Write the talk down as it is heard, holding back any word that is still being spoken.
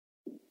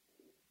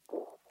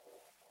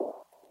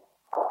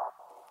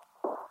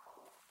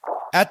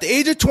At the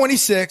age of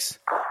 26,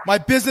 my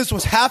business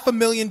was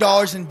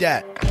 $500,000 in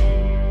debt.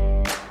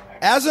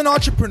 As an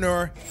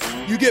entrepreneur,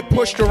 you get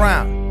pushed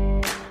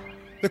around.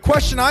 The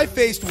question I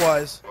faced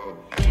was,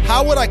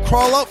 how would I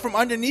crawl out from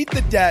underneath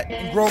the debt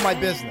and grow my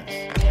business?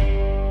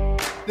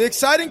 The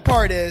exciting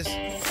part is,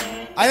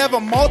 I have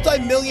a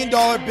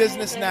multi-million-dollar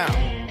business now.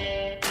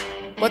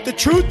 But the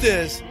truth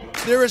is,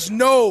 there is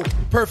no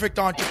perfect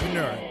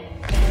entrepreneur.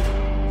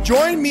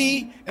 Join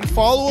me and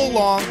follow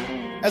along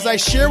as I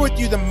share with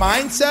you the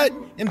mindset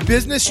and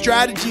business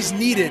strategies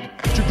needed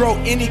to grow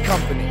any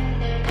company.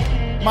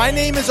 My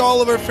name is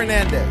Oliver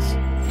Fernandez.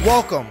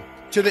 Welcome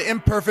to the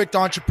Imperfect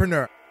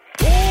Entrepreneur.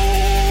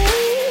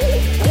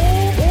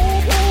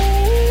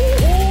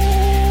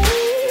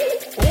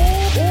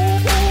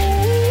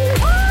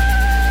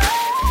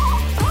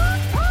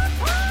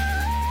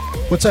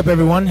 What's up,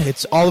 everyone?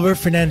 It's Oliver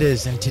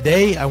Fernandez, and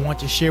today I want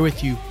to share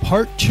with you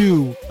part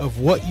 2 of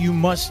what you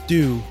must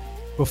do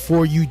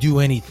before you do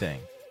anything.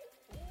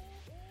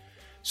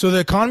 So the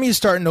economy is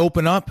starting to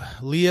open up.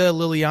 Leah,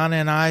 Liliana,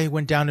 and I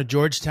went down to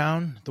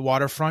Georgetown, the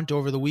waterfront,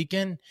 over the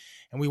weekend,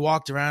 and we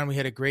walked around. We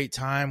had a great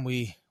time.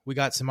 We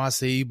got some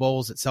acai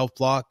bowls at South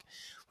Block,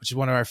 which is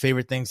one of our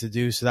favorite things to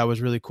do, so that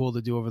was really cool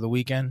to do over the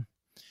weekend.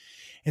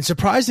 And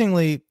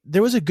surprisingly,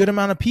 there was a good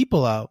amount of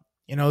people out.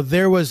 You know,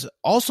 there was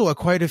also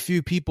quite a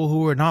few people who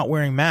were not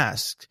wearing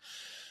masks.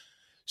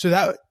 So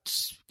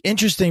that's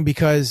interesting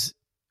because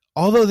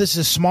although this is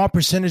a small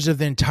percentage of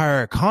the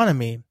entire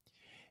economy,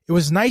 it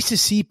was nice to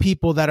see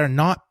people that are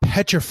not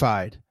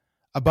petrified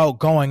about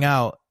going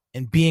out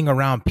and being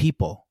around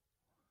people.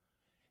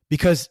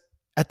 Because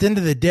at the end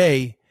of the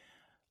day,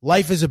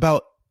 life is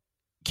about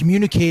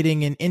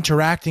communicating and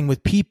interacting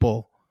with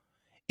people.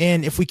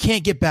 And if we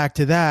can't get back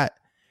to that,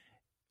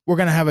 we're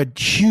going to have a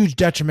huge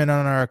detriment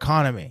on our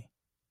economy.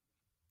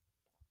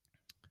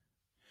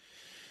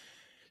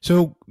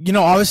 So, you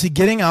know, obviously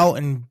getting out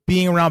and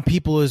being around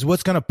people is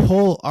what's going to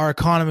pull our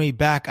economy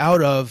back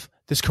out of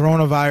this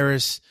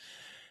coronavirus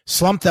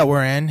slump that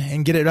we're in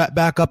and get it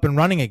back up and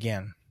running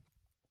again.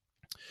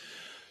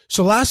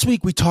 So last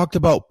week we talked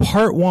about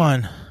part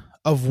 1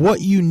 of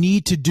what you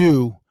need to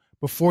do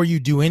before you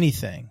do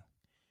anything.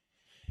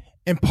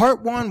 And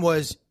part 1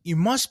 was you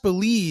must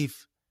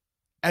believe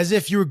as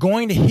if you're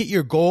going to hit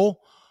your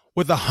goal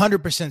with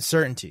 100%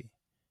 certainty.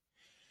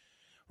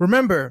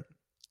 Remember,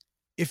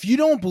 if you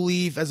don't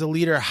believe as a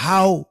leader,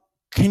 how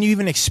can you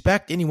even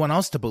expect anyone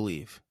else to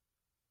believe?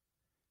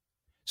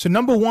 So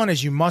number 1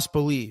 is you must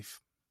believe.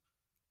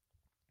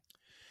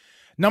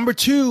 Number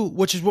 2,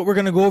 which is what we're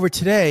going to go over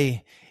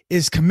today,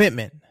 is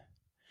commitment.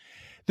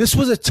 This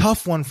was a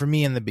tough one for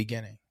me in the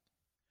beginning.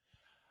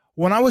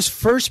 When I was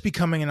first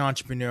becoming an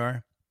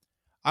entrepreneur,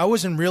 I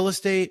was in real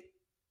estate,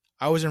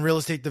 I was in real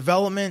estate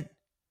development,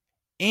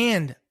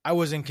 and I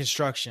was in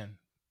construction.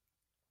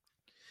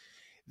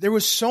 There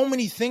was so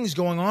many things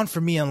going on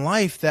for me in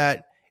life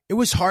that it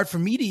was hard for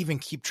me to even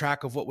keep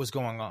track of what was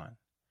going on.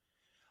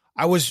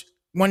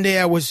 One day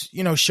I was,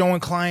 showing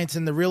clients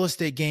in the real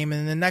estate game,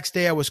 and the next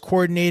day I was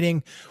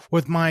coordinating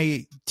with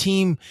my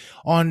team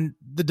on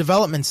the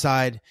development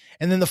side.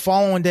 And then the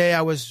following day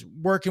I was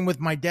working with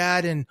my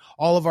dad and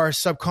all of our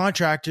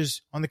subcontractors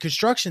on the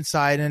construction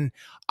side. And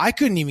I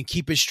couldn't even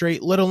keep it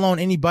straight, let alone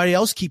anybody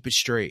else keep it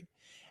straight.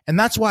 And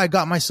that's why I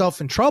got myself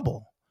in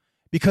trouble,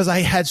 because I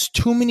had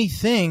too many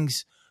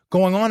things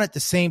going on at the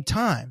same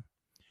time.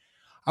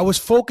 I was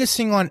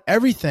focusing on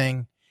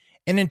everything,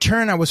 and in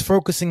turn I was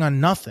focusing on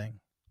nothing.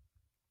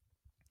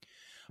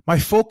 My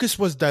focus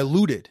was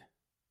diluted.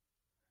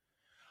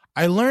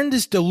 I learned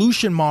this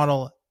dilution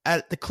model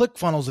at the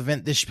ClickFunnels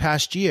event this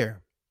past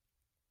year.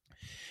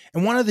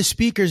 And one of the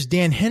speakers,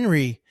 Dan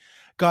Henry,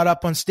 got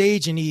up on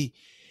stage and he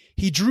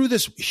drew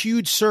this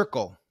huge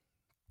circle.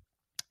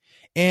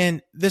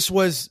 And this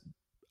was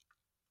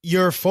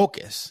your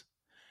focus.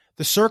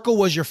 The circle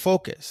was your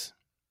focus.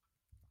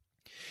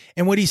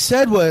 And what he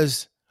said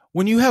was,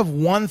 when you have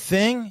one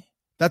thing,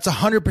 that's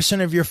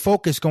 100% of your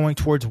focus going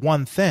towards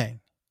one thing.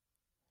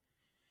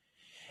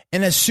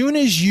 And as soon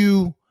as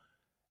you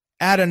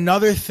add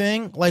another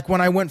thing, like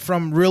when I went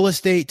from real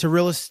estate to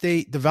real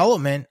estate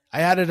development,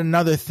 I added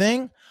another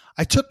thing.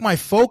 I took my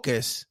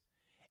focus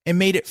and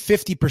made it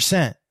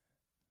 50%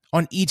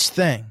 on each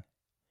thing.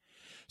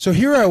 So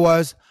here I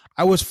was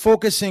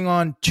focusing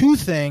on 2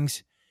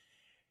 things,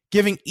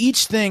 giving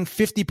each thing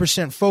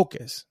 50%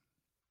 focus.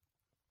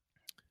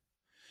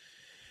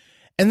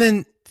 And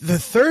then the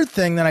third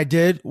thing that I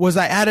did was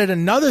I added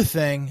another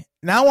thing.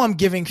 Now I'm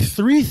giving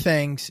 3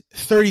 things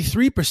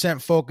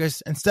 33%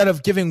 focus instead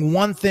of giving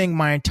one thing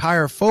my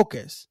entire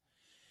focus.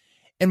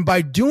 And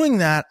by doing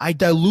that, I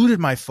diluted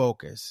my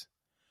focus.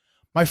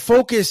 My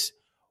focus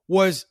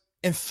was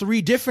in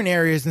 3 different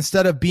areas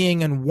instead of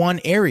being in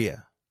one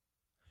area.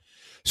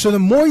 So the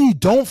more you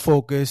don't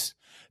focus,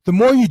 the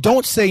more you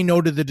don't say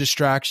no to the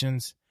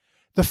distractions,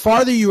 the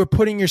farther you are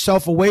putting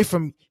yourself away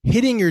from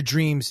hitting your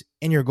dreams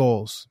and your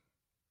goals.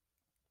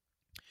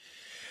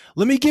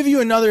 Let me give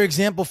you another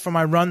example from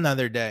my run the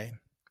other day.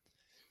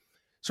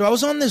 So I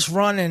was on this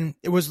run and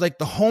it was like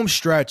the home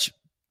stretch,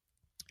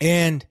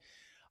 and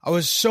I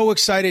was so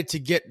excited to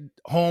get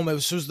home. It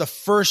was the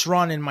first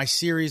run in my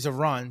series of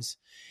runs,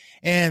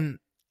 and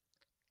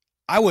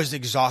I was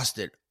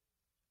exhausted.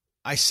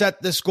 I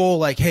set this goal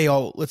like, hey,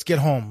 let's get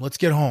home. Let's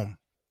get home.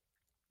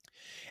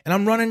 And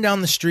I'm running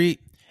down the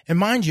street. And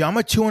mind you, I'm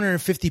a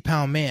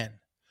 250-pound man.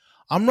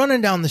 I'm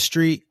running down the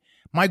street.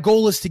 My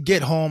goal is to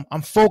get home.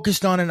 I'm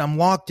focused on it. I'm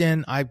locked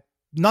in.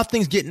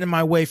 Nothing's getting in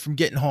my way from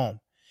getting home.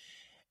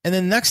 And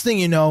then next thing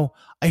you know,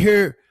 I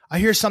hear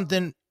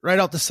something right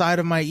out the side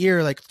of my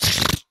ear, like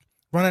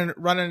running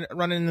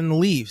in the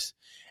leaves.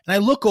 And I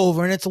look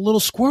over and it's a little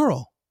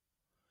squirrel.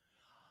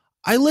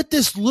 I let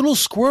this little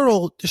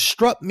squirrel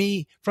disrupt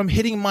me from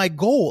hitting my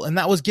goal, and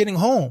that was getting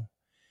home.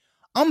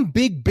 I'm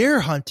big bear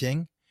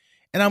hunting,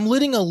 and I'm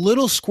letting a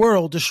little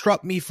squirrel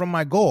disrupt me from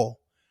my goal.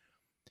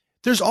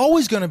 There's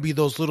always going to be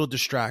those little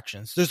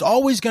distractions. There's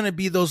always going to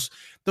be those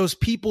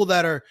people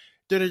that are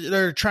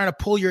trying to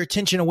pull your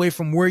attention away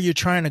from where you're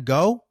trying to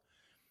go.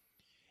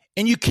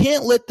 And you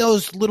can't let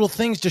those little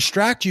things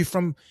distract you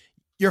from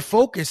your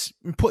focus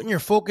and putting your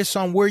focus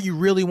on where you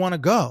really want to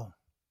go.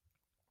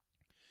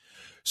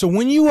 So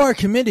when you are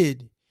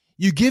committed,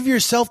 you give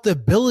yourself the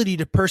ability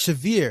to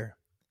persevere.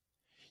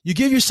 You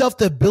give yourself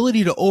the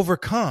ability to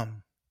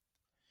overcome.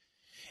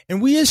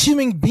 And we as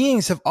human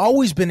beings have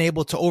always been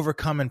able to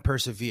overcome and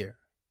persevere.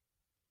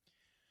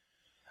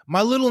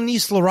 My little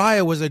niece,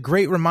 Lariah, was a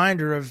great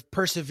reminder of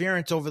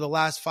perseverance over the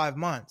last 5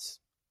 months.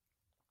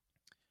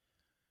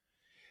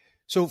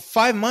 So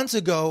 5 months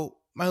ago,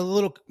 my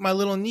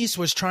little niece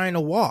was trying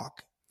to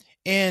walk.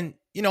 And,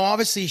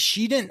 obviously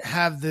she didn't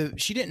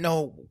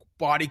know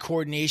body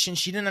coordination.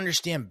 She didn't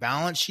understand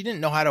balance. She didn't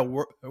know how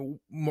to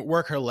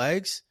work her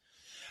legs.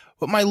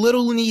 But my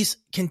little niece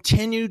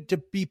continued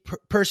to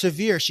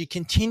persevere. She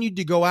continued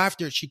to go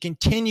after it. She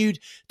continued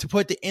to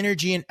put the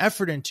energy and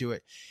effort into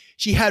it.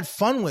 She had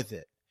fun with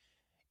it.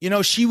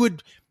 She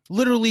would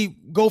literally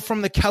go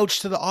from the couch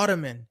to the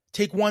ottoman,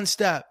 take one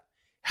step,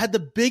 had the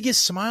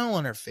biggest smile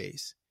on her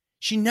face.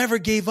 She never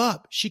gave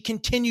up. She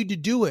continued to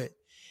do it.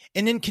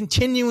 And in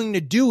continuing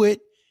to do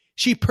it,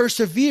 she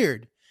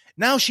persevered.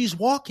 Now she's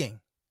walking.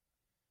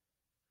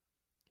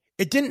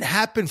 It didn't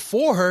happen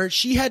for her.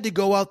 She had to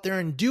go out there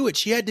and do it.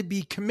 She had to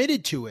be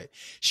committed to it.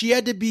 She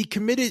had to be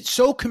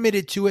so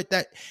committed to it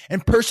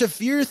and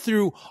persevere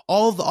through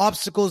all of the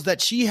obstacles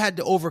that she had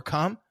to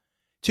overcome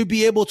to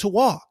be able to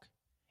walk.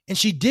 And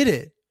she did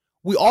it.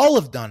 We all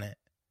have done it.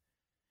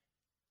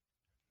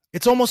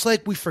 It's almost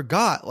like we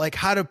forgot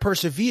how to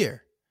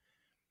persevere.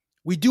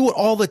 We do it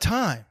all the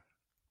time.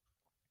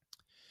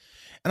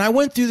 And I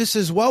went through this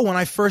as well when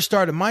I first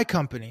started my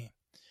company.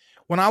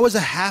 When I was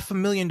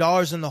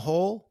 $500,000 in the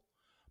hole,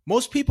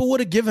 most people would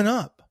have given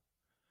up.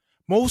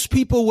 Most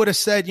people would have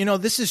said,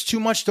 this is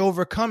too much to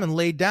overcome, and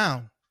laid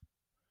down.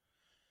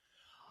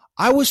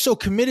 I was so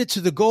committed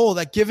to the goal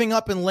that giving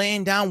up and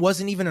laying down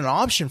wasn't even an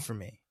option for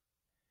me.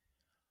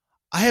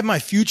 I had my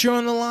future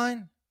on the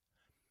line.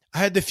 I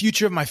had the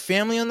future of my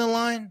family on the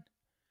line.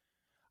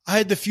 I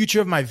had the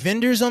future of my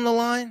vendors on the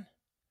line.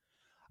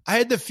 I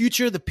had the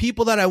future of the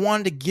people that I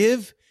wanted to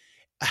give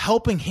a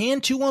helping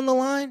hand to on the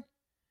line.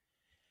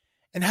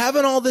 And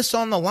having all this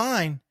on the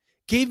line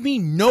gave me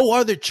no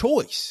other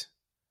choice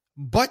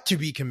but to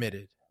be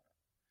committed.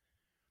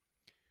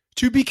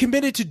 To be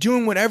committed to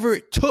doing whatever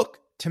it took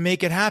to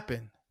make it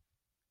happen.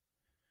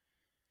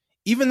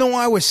 Even though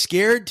I was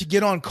scared to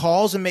get on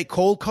calls and make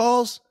cold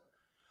calls,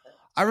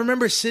 I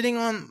remember sitting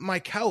on my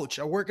couch,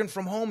 working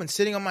from home, and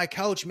sitting on my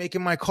couch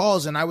making my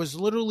calls, and I was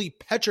literally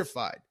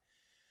petrified.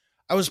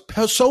 I was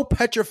so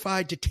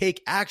petrified to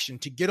take action,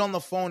 to get on the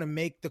phone and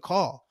make the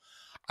call.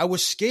 I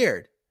was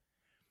scared.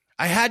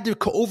 I had to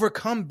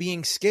overcome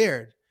being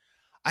scared.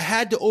 I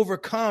had to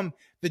overcome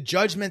the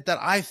judgment that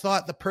I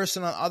thought the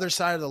person on the other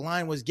side of the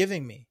line was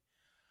giving me.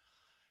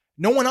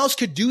 No one else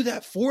could do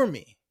that for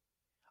me.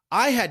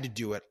 I had to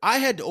do it. I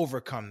had to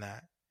overcome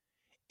that.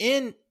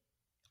 In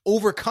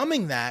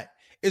overcoming that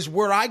is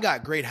where I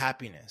got great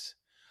happiness.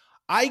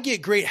 I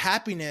get great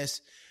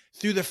happiness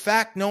through the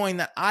fact knowing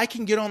that I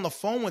can get on the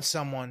phone with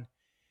someone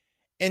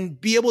and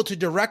be able to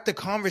direct the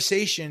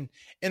conversation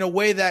in a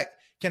way that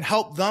can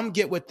help them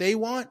get what they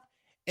want,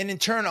 and in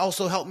turn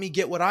also help me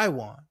get what I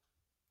want.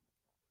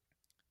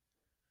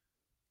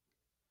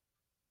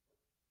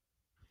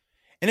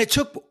 And it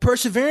took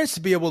perseverance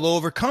to be able to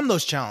overcome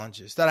those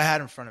challenges that I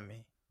had in front of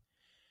me.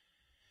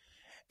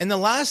 And the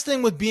last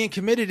thing with being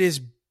committed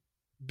is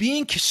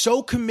being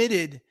so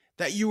committed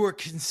that you are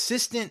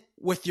consistent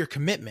with your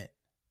commitment.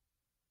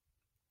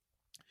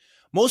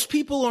 Most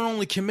people are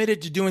only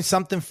committed to doing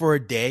something for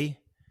a day,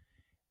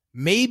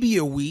 maybe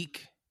a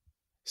week,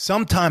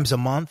 sometimes a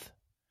month,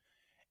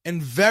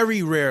 and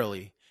very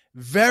rarely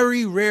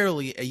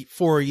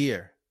for a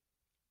year.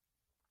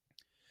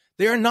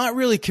 They are not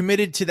really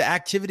committed to the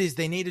activities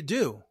they need to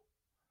do.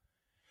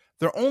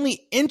 They're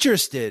only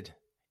interested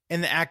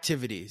in the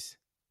activities.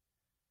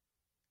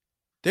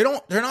 They're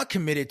not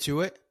committed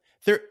to it.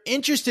 They're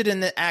interested in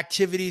the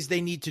activities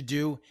they need to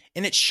do,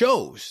 and it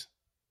shows.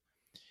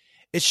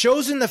 It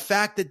shows in the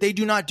fact that they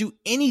do not do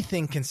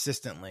anything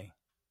consistently.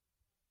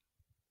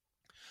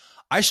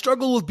 I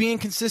struggle with being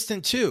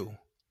consistent too.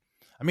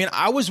 I mean,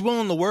 I was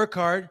willing to work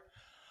hard.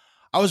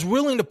 I was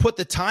willing to put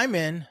the time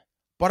in,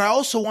 but I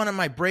also wanted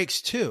my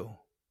breaks too.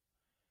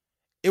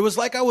 It was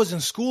like I was in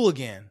school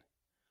again.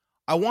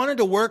 I wanted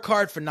to work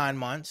hard for 9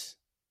 months,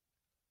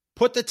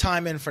 put the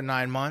time in for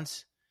 9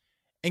 months,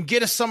 and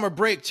get a summer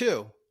break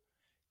too.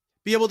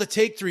 Be able to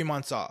take 3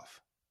 months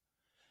off.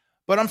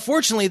 But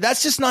unfortunately,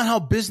 that's just not how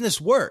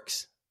business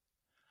works.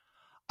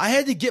 I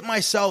had to get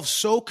myself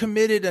so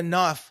committed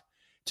enough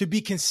to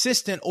be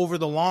consistent over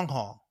the long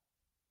haul.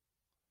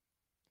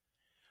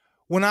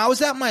 When I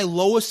was at my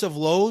lowest of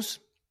lows,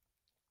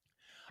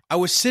 I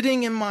was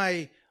sitting in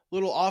my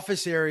little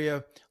office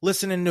area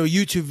listening to a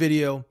YouTube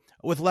video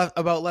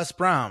about Les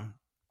Brown.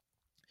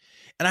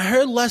 And I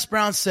heard Les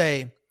Brown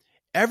say,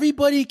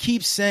 everybody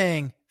keeps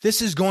saying,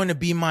 this is going to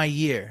be my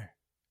year.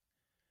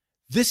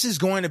 This is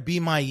going to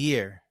be my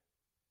year.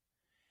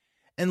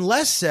 And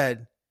Les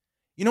said,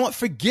 you know what?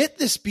 Forget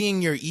this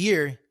being your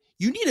year.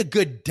 You need a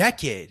good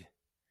decade.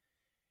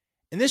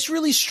 And this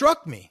really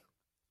struck me.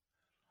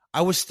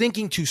 I was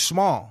thinking too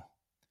small.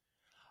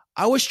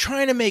 I was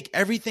trying to make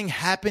everything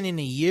happen in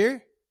a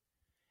year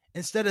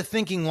instead of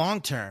thinking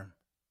long term.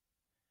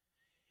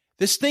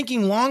 This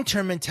thinking long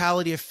term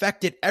mentality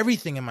affected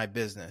everything in my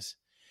business.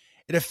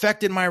 It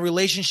affected my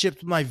relationships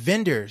with my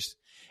vendors.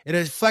 It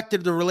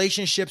affected the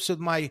relationships with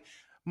my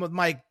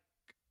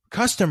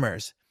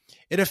customers.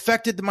 It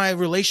affected my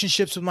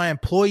relationships with my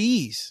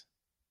employees.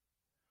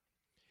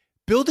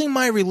 Building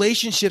my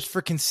relationships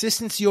for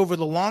consistency over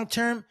the long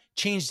term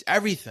changed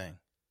everything.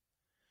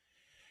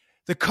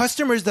 The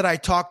customers that I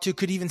talked to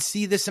could even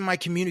see this in my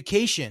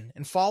communication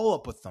and follow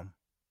up with them.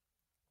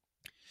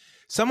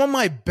 Some of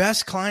my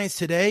best clients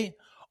today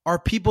are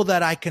people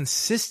that I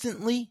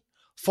consistently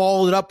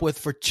followed up with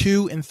for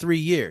 2 and 3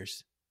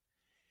 years.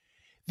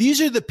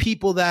 These are the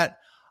people that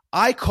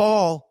I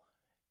call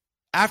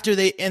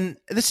and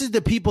this is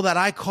the people that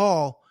I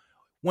call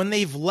when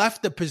they've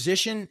left the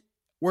position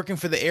working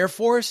for the Air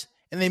Force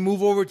and they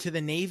move over to the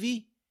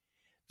Navy.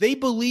 They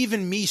believe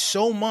in me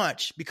so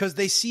much because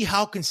they see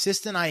how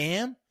consistent I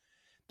am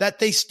that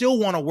they still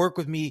want to work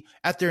with me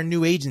at their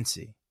new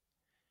agency.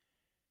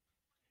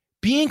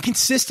 Being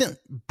consistent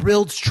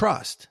builds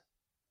trust.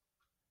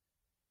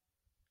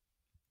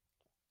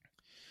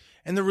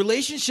 And the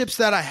relationships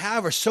that I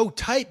have are so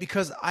tight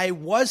because I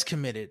was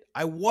committed.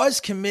 I was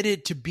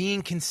committed to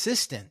being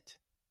consistent.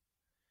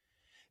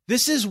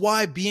 This is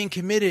why being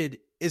committed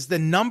is the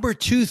number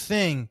 2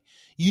 thing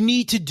you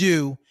need to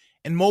do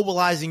in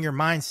mobilizing your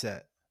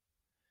mindset.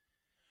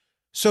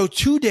 So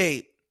to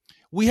date,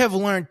 we have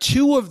learned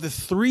 2 of the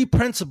 3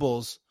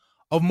 principles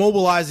of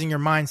mobilizing your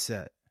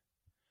mindset.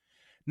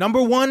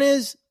 Number 1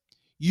 is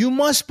you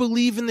must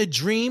believe in the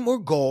dream or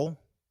goal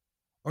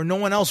or no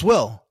one else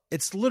will.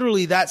 It's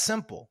literally that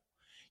simple.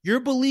 Your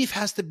belief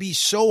has to be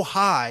so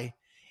high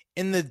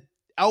in the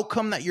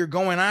outcome that you're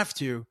going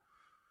after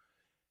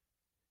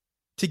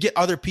to get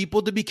other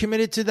people to be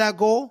committed to that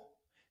goal,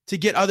 to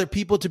get other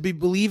people to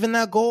believe in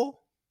that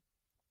goal.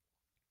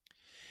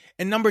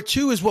 And number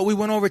 2 is what we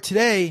went over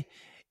today,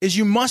 is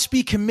you must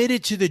be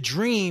committed to the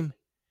dream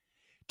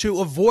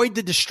to avoid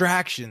the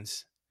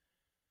distractions,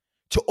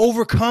 to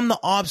overcome the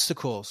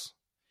obstacles,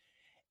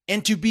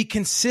 and to be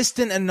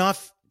consistent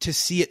enough to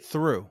see it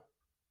through.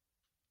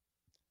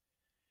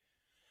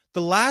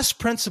 The last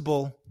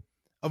principle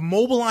of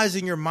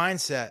mobilizing your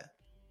mindset,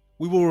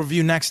 we will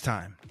review next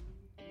time.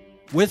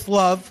 With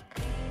love,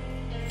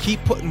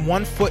 keep putting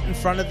one foot in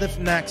front of the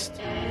next,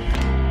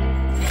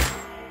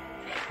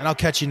 and I'll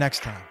catch you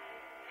next time.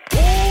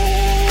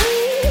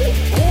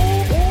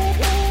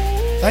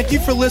 Thank you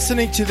for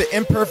listening to The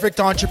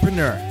Imperfect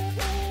Entrepreneur.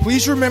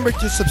 Please remember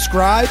to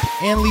subscribe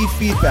and leave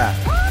feedback.